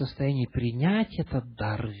будет в состоянии принять этот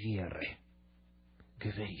дар веры,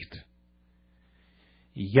 говорит: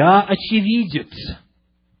 «Я очевидец,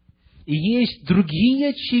 и есть другие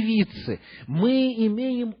очевидцы. Мы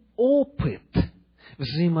имеем опыт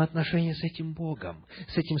взаимоотношения с этим Богом,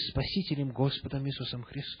 с этим Спасителем Господом Иисусом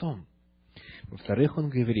Христом». Во-вторых, он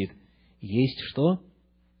говорит, есть что?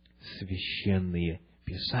 Священные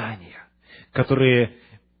Писания, которые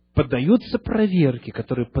поддаются проверке,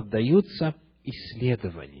 которые поддаются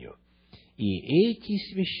исследованию. И эти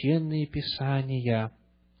священные Писания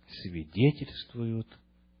свидетельствуют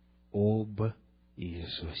об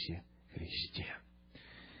Иисусе Христе.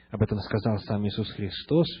 Об этом сказал сам Иисус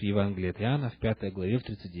Христос в Евангелии от Иоанна, в 5 главе, в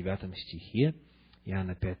 39 стихе,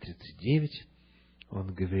 Иоанна 5:39.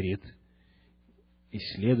 Он говорит: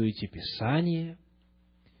 «Исследуйте Писание,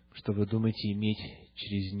 что вы думаете иметь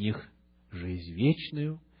через них жизнь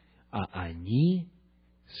вечную, а они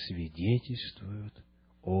свидетельствуют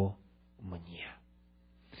о мне».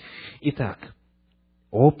 Итак,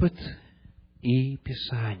 опыт и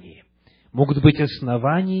Писание могут быть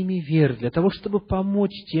основаниями веры для того, чтобы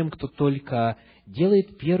помочь тем, кто только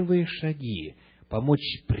делает первые шаги,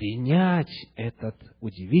 помочь принять этот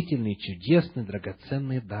удивительный, чудесный,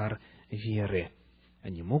 драгоценный дар веры.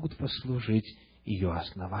 Они могут послужить ее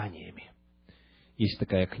основаниями. Есть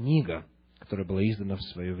такая книга, которая была издана в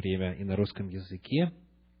свое время и на русском языке.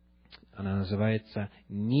 Она называется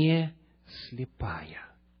 «Не слепая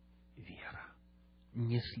вера».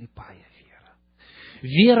 Не слепая вера.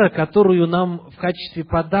 Вера, которую нам в качестве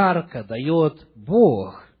подарка дает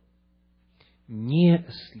Бог, не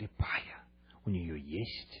слепая. У нее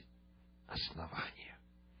есть основание.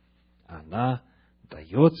 Она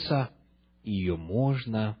дается, и ее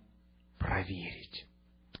можно проверить.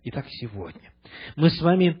 Итак, сегодня мы с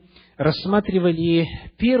вами рассматривали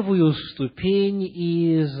первую ступень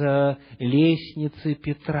из лестницы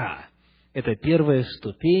Петра. Это первая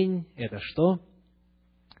ступень, это что?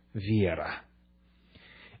 Вера.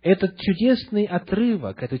 Этот чудесный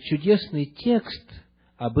отрывок, этот чудесный текст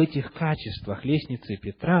об этих качествах лестницы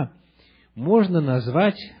Петра можно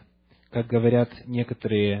назвать, как говорят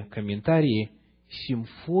некоторые комментарии,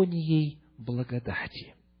 симфонией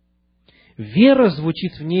благодати. Вера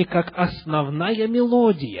звучит в ней как основная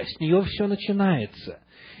мелодия, с нее все начинается.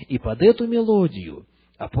 И под эту мелодию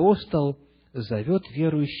апостол зовет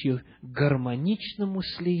верующих к гармоничному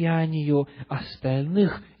слиянию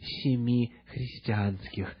остальных 7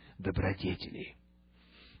 христианских добродетелей.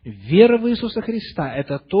 Вера в Иисуса Христа –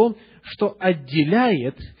 это то, что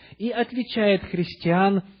отделяет и отличает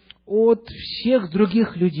христиан от всех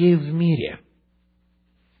других людей в мире.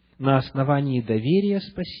 На основании доверия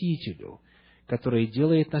Спасителю, который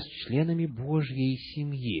делает нас членами Божьей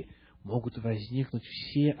семьи, могут возникнуть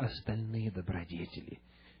все остальные добродетели.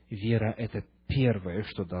 Вера – это первое,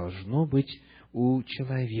 что должно быть у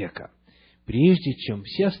человека, прежде чем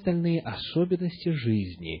все остальные особенности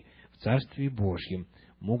жизни в Царстве Божьем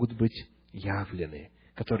могут быть явлены,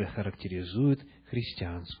 которые характеризуют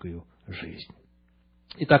христианскую жизнь.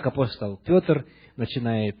 Итак, апостол Петр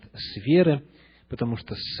начинает с веры, потому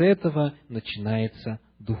что с этого начинается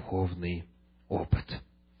духовный опыт.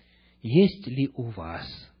 Есть ли у вас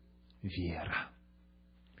вера?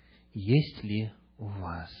 Есть ли у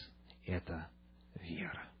вас эта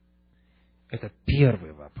вера? Это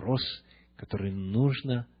первый вопрос, который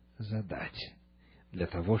нужно задать для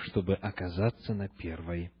того, чтобы оказаться на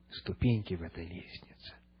первой ступеньки в этой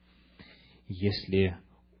лестнице. Если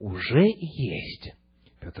уже есть,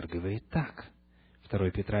 Петр говорит так,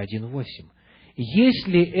 2 Петра 1:8,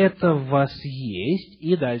 если это в вас есть,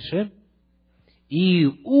 и дальше, и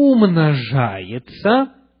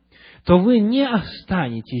умножается, то вы не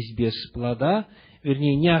останетесь без плода,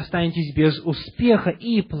 вернее, не останетесь без успеха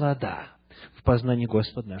и плода в познании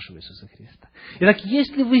Господа нашего Иисуса Христа. Итак,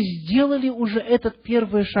 если вы сделали уже этот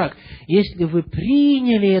первый шаг, если вы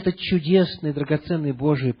приняли этот чудесный, драгоценный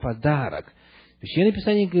Божий подарок, Священное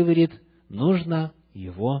Писание говорит, нужно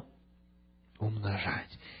его умножать.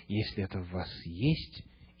 Если это в вас есть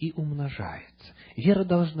и умножается. Вера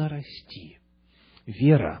должна расти.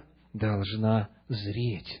 Вера должна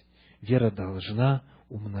зреть. Вера должна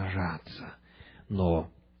умножаться. Но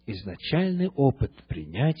изначальный опыт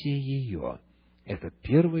принятия ее – это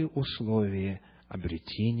первое условие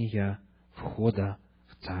обретения входа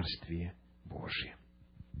в Царствие Божие.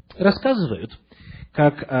 Рассказывают,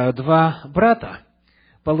 как два брата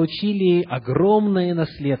получили огромное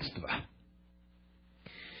наследство.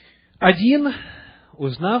 Один,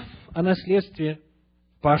 узнав о наследстве,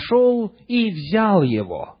 пошел и взял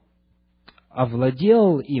его,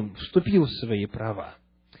 овладел им, вступил в свои права.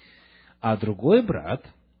 А другой брат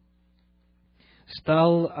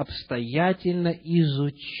стал обстоятельно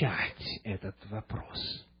изучать этот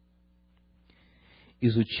вопрос.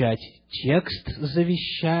 Изучать текст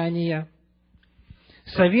завещания,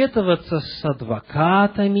 советоваться с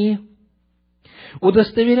адвокатами,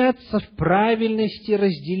 удостоверяться в правильности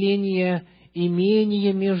разделения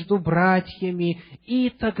имения между братьями и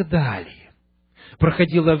так далее.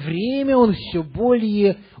 Проходило время, он все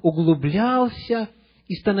более углублялся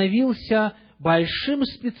и становился большим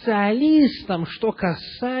специалистом, что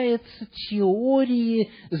касается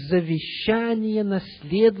теории завещания,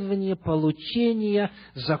 наследования, получения,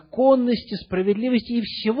 законности, справедливости и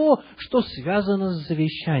всего, что связано с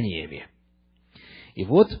завещаниями. И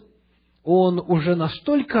вот он уже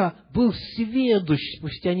настолько был сведущ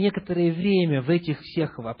спустя некоторое время в этих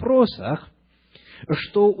всех вопросах,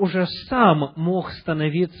 что уже сам мог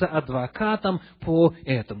становиться адвокатом по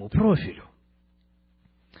этому профилю.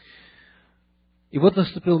 И вот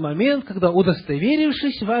наступил момент, когда,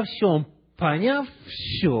 удостоверившись во всем, поняв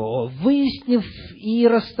все, выяснив и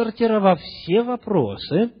рассортировав все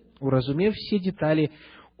вопросы, уразумев все детали,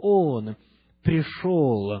 он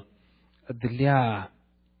пришел для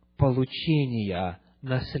получения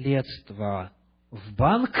наследства в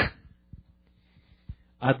банк,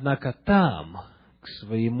 однако там, к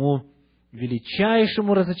своему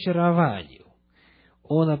величайшему разочарованию,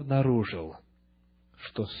 он обнаружил,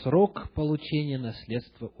 что срок получения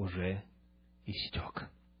наследства уже истек.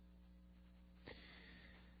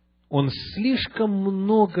 Он слишком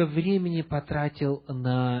много времени потратил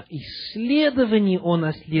на исследование о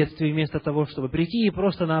наследстве, вместо того, чтобы прийти и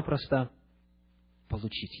просто-напросто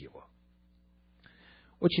получить его.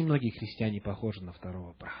 Очень многие христиане похожи на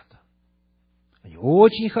второго брата. Они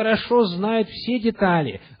очень хорошо знают все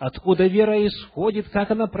детали, откуда вера исходит, как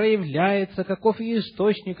она проявляется, каков ее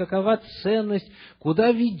источник, какова ценность,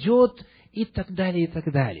 куда ведет и так далее, и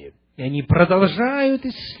так далее. И они продолжают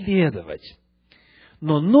исследовать.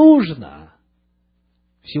 Но нужно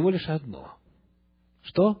всего лишь одно.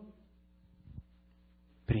 Что?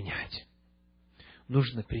 Принять.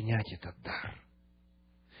 Нужно принять этот дар.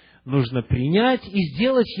 Нужно принять и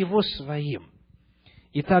сделать его своим.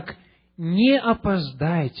 Итак, не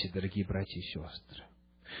опоздайте, дорогие братья и сестры.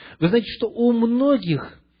 Вы знаете, что у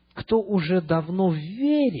многих, кто уже давно в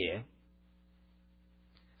вере,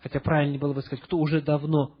 хотя правильнее было бы сказать, кто уже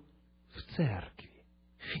давно в церкви,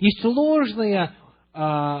 есть ложная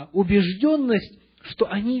убежденность, что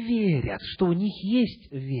они верят, что у них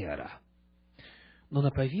есть вера. Но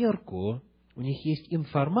на поверку у них есть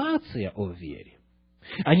информация о вере.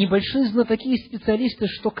 Они большие знатоки и специалисты,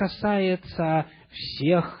 что касается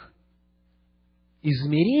всех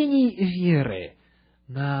измерений веры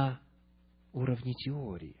на уровне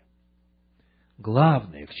теории.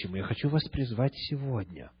 Главное, к чему я хочу вас призвать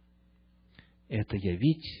сегодня, это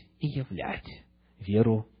явить и являть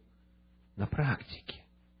веру на практике.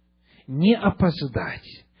 Не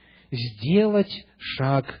опоздать, сделать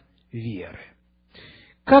шаг веры.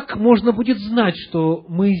 Как можно будет знать, что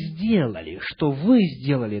мы сделали, что вы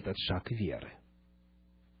сделали этот шаг веры?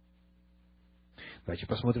 Давайте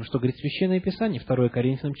посмотрим, что говорит Священное Писание, 2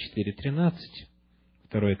 Коринфянам 4:13.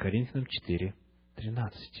 2 Коринфянам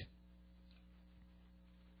 4:13.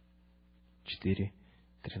 4:13.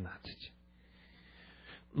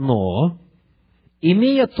 Но,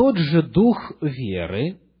 имея тот же дух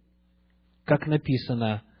веры, как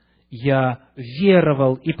написано, «Я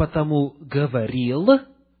веровал и потому говорил»,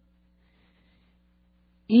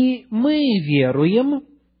 И мы веруем,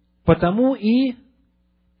 потому и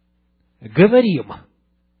говорим.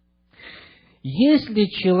 Если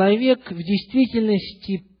человек в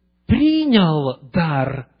действительности принял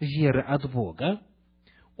дар веры от Бога,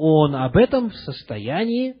 он об этом в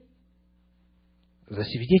состоянии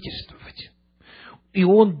засвидетельствовать. И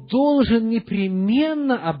он должен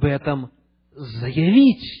непременно об этом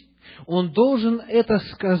заявить. Он должен это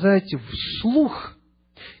сказать вслух.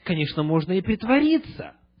 Конечно, можно и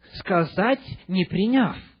притвориться, сказать, не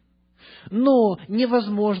приняв. Но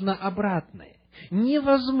невозможно обратное.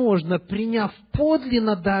 Невозможно, приняв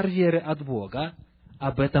подлинно дар веры от Бога,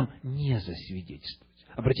 об этом не засвидетельствовать.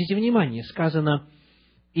 Обратите внимание, сказано: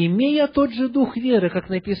 «Имея тот же дух веры, как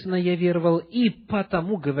написано, я веровал, и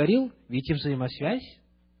потому говорил». Видите взаимосвязь?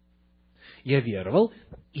 Я веровал,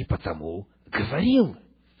 и потому говорил.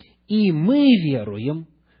 И мы веруем,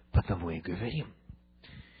 потому и говорим.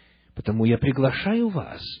 Потому я приглашаю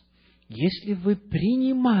вас, если вы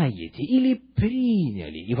принимаете или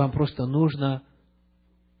приняли, и вам просто нужно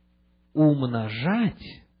умножать,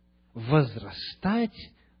 возрастать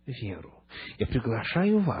веру, я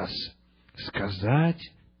приглашаю вас сказать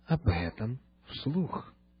об этом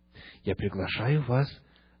вслух. Я приглашаю вас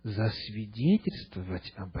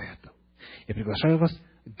засвидетельствовать об этом. Я приглашаю вас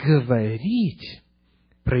говорить,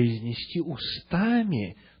 произнести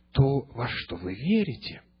устами то, во что вы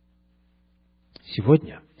верите.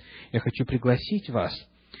 Сегодня я хочу пригласить вас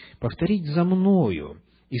повторить за мною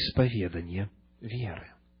исповедание веры.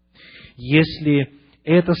 Если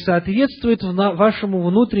это соответствует вашему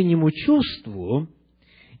внутреннему чувству,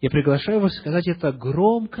 я приглашаю вас сказать это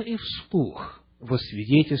громко и вслух, во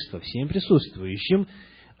свидетельство всем присутствующим,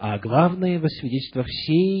 а главное, во свидетельство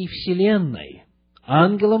всей вселенной,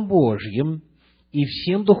 ангелам Божьим и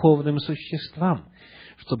всем духовным существам,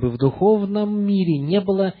 чтобы в духовном мире не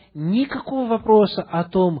было никакого вопроса о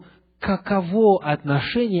том, каково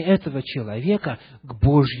отношение этого человека к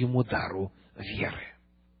Божьему дару веры.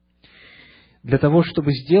 Для того,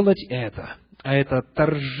 чтобы сделать это, а это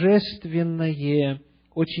торжественное,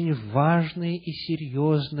 очень важное и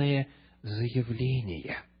серьезное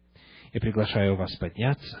заявление, я приглашаю вас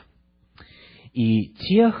подняться, и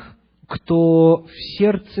тех, кто в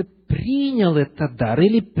сердце принял этот дар,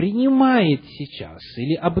 или принимает сейчас,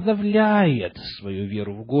 или обновляет свою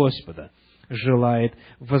веру в Господа, желает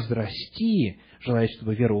возрасти, желает,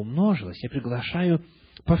 чтобы вера умножилась, я приглашаю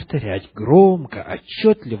повторять громко,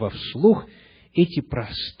 отчетливо, вслух эти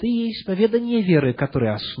простые исповедания веры,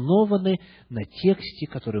 которые основаны на тексте,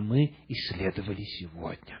 который мы исследовали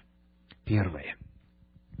сегодня. Первое.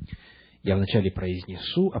 Я вначале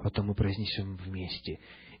произнесу, а потом мы произнесем вместе.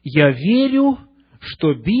 Я верю,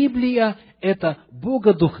 что Библия – это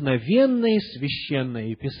богодухновенное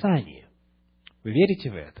священное Писание. Вы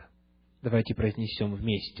верите в это? Давайте произнесем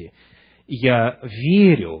вместе. Я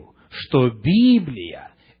верю, что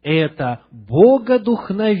Библия – это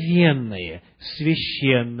богодухновенное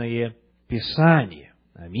священное Писание.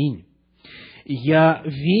 Аминь. Я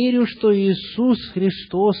верю, что Иисус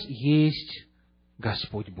Христос есть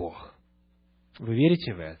Господь Бог. Вы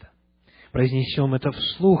верите в это? Произнесем это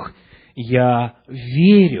вслух. Я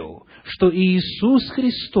верю, что Иисус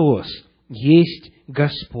Христос есть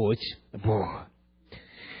Господь Бог.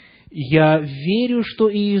 Я верю,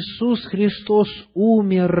 что Иисус Христос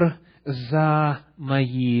умер за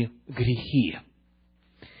мои грехи.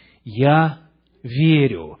 Я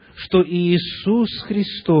верю, что Иисус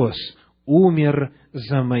Христос умер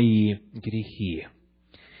за мои грехи.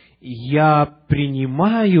 Я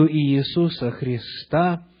принимаю Иисуса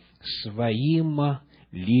Христа своим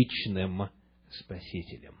личным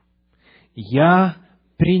Спасителем. Я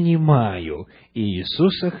принимаю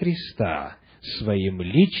Иисуса Христа своим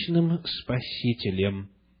личным Спасителем.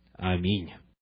 Аминь.